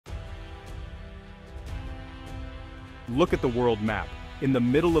Look at the world map. In the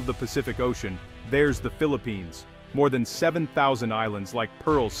middle of the Pacific Ocean, there's the Philippines. More than 7,000 islands like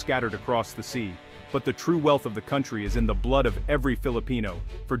pearls scattered across the sea. But the true wealth of the country is in the blood of every Filipino.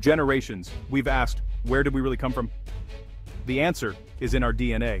 For generations, we've asked, where did we really come from? The answer is in our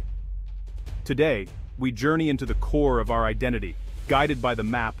DNA. Today, we journey into the core of our identity, guided by the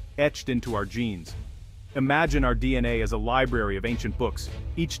map etched into our genes. Imagine our DNA as a library of ancient books,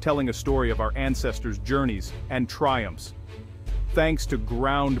 each telling a story of our ancestors' journeys and triumphs. Thanks to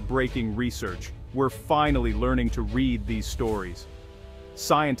groundbreaking research, we're finally learning to read these stories.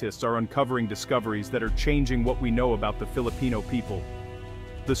 Scientists are uncovering discoveries that are changing what we know about the Filipino people.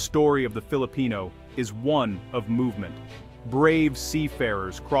 The story of the Filipino is one of movement. Brave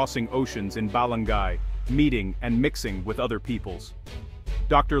seafarers crossing oceans in barangay, meeting and mixing with other peoples.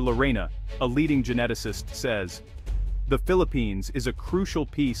 Dr. Lorena, a leading geneticist, says, "The Philippines is a crucial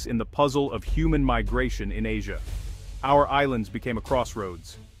piece in the puzzle of human migration in Asia. Our islands became a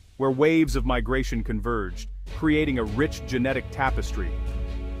crossroads, where waves of migration converged, creating a rich genetic tapestry.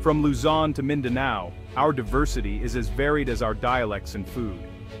 From Luzon to Mindanao, our diversity is as varied as our dialects and food.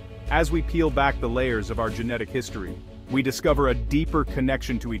 As we peel back the layers of our genetic history, we discover a deeper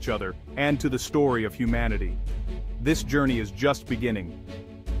connection to each other and to the story of humanity. This journey is just beginning."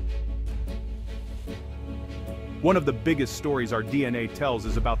 One of the biggest stories our DNA tells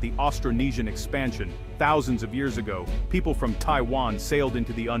is about the Austronesian expansion. Thousands of years ago, people from Taiwan sailed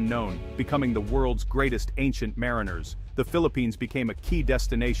into the unknown, becoming the world's greatest ancient mariners. The Philippines became a key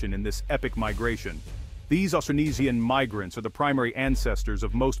destination in this epic migration. These Austronesian migrants are the primary ancestors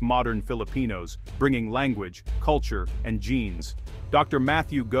of most modern Filipinos, bringing language, culture, and genes. Dr.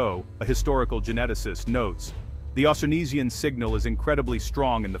 Matthew Go, a historical geneticist, notes, "The Austronesian signal is incredibly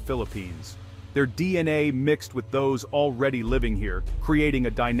strong in the Philippines. Their DNA mixed with those already living here, creating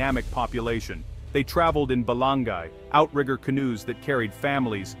a dynamic population. They traveled in balangay, outrigger canoes that carried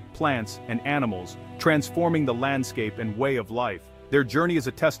families, plants, and animals, transforming the landscape and way of life. Their journey is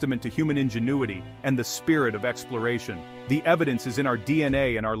a testament to human ingenuity and the spirit of exploration. The evidence is in our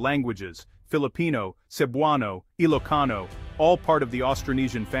DNA and our languages, Filipino, Cebuano, Ilocano, all part of the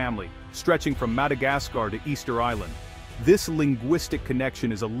Austronesian family, stretching from Madagascar to Easter Island. This linguistic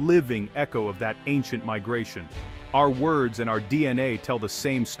connection is a living echo of that ancient migration. Our words and our DNA tell the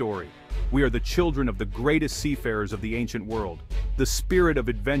same story. We are the children of the greatest seafarers of the ancient world. The spirit of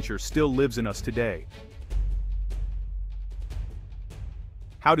adventure still lives in us today."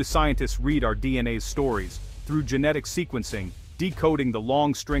 How do scientists read our DNA's stories? Through genetic sequencing, decoding the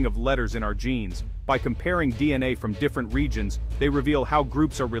long string of letters in our genes. By comparing DNA from different regions, they reveal how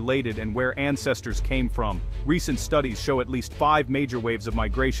groups are related and where ancestors came from. Recent studies show at least 5 major waves of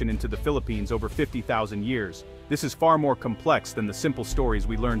migration into the Philippines over 50,000 years. This is far more complex than the simple stories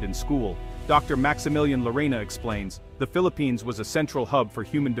we learned in school. Dr. Maximilian Lorena explains, "The Philippines was a central hub for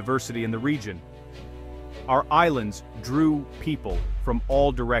human diversity in the region. Our islands drew people from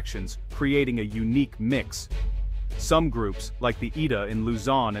all directions, creating a unique mix. Some groups, like the Ida in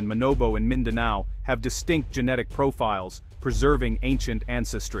Luzon and Manobo in Mindanao, have distinct genetic profiles, preserving ancient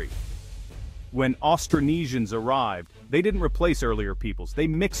ancestry. When Austronesians arrived, they didn't replace earlier peoples, they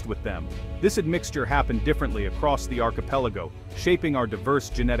mixed with them. This admixture happened differently across the archipelago, shaping our diverse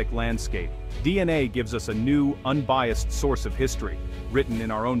genetic landscape. DNA gives us a new, unbiased source of history, written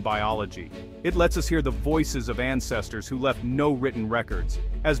in our own biology. It lets us hear the voices of ancestors who left no written records.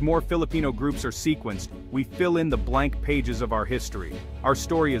 As more Filipino groups are sequenced, we fill in the blank pages of our history. Our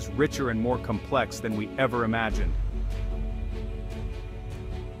story is richer and more complex than we ever imagined."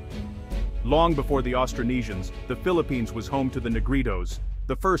 Long before the Austronesians, the Philippines was home to the Negritos,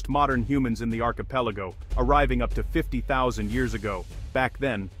 the first modern humans in the archipelago, arriving up to 50,000 years ago. Back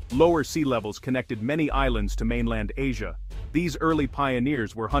then, lower sea levels connected many islands to mainland Asia. These early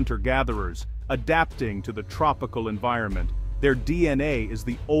pioneers were hunter-gatherers, adapting to the tropical environment. Their DNA is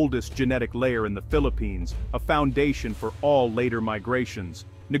the oldest genetic layer in the Philippines, a foundation for all later migrations.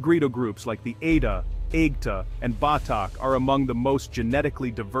 Negrito groups like the Ada, Aigta, and Batak are among the most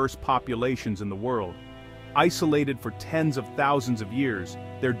genetically diverse populations in the world. Isolated for tens of thousands of years,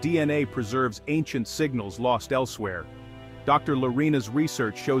 their DNA preserves ancient signals lost elsewhere. Dr. Lorena's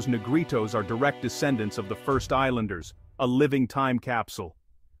research shows Negritos are direct descendants of the first islanders, a living time capsule.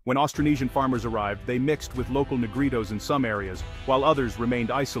 When Austronesian farmers arrived, they mixed with local Negritos in some areas, while others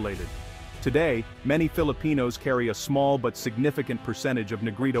remained isolated. Today, many Filipinos carry a small but significant percentage of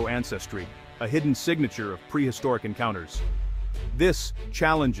Negrito ancestry, a hidden signature of prehistoric encounters. This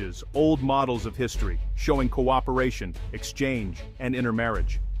challenges old models of history, showing cooperation, exchange, and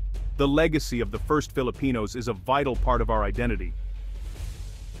intermarriage. The legacy of the first Filipinos is a vital part of our identity.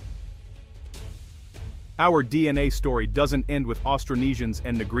 Our DNA story doesn't end with Austronesians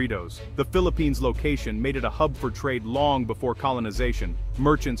and Negritos. The Philippines' location made it a hub for trade long before colonization.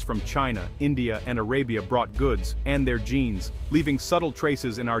 Merchants from China, India, and Arabia brought goods and their genes, leaving subtle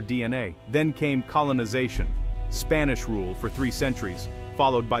traces in our DNA. Then came colonization. Spanish rule for 3 centuries,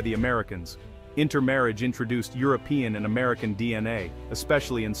 followed by the Americans. Intermarriage introduced European and American DNA,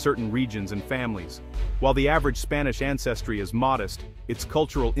 especially in certain regions and families. While the average Spanish ancestry is modest, its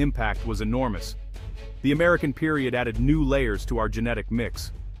cultural impact was enormous. The American period added new layers to our genetic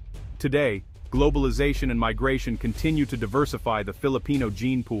mix. Today, globalization and migration continue to diversify the Filipino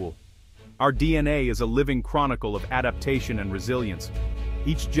gene pool. Our DNA is a living chronicle of adaptation and resilience.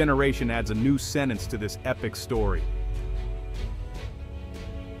 Each generation adds a new sentence to this epic story.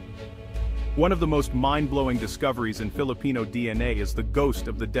 One of the most mind-blowing discoveries in Filipino DNA is the ghost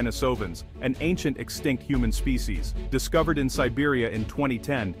of the Denisovans, an ancient extinct human species. Discovered in Siberia in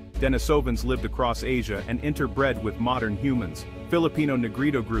 2010, Denisovans lived across Asia and interbred with modern humans. Filipino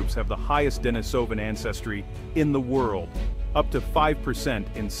Negrito groups have the highest Denisovan ancestry in the world, up to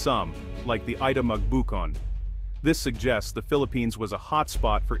 5% in some, like the Ida Magbukon. This suggests the Philippines was a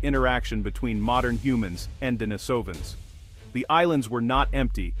hotspot for interaction between modern humans and Denisovans. The islands were not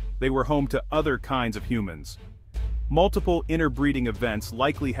empty, they were home to other kinds of humans. Multiple interbreeding events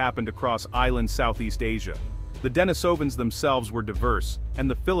likely happened across island Southeast Asia. The Denisovans themselves were diverse,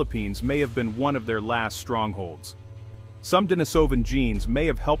 and the Philippines may have been one of their last strongholds. Some Denisovan genes may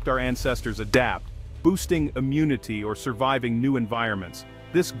have helped our ancestors adapt, boosting immunity or surviving new environments.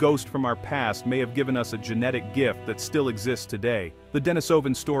 This ghost from our past may have given us a genetic gift that still exists today. The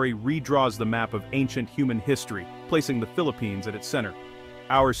Denisovan story redraws the map of ancient human history, placing the Philippines at its center.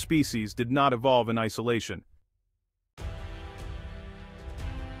 Our species did not evolve in isolation.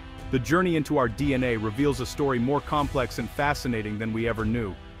 The journey into our DNA reveals a story more complex and fascinating than we ever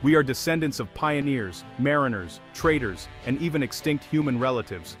knew. We are descendants of pioneers, mariners, traders, and even extinct human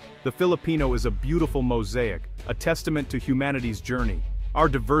relatives. The Filipino is a beautiful mosaic, a testament to humanity's journey. Our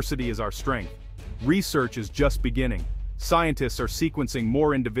diversity is our strength. Research is just beginning. Scientists are sequencing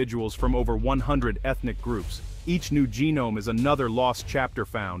more individuals from over 100 ethnic groups. Each new genome is another lost chapter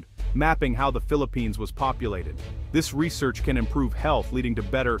found, mapping how the Philippines was populated. This research can improve health, leading to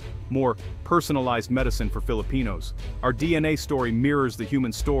better, more personalized medicine for Filipinos. Our DNA story mirrors the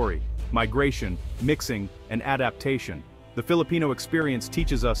human story: migration, mixing, and adaptation. The Filipino experience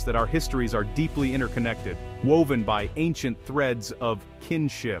teaches us that our histories are deeply interconnected, woven by ancient threads of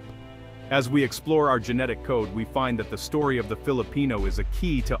kinship. As we explore our genetic code, we find that the story of the Filipino is a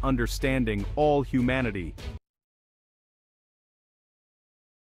key to understanding all humanity.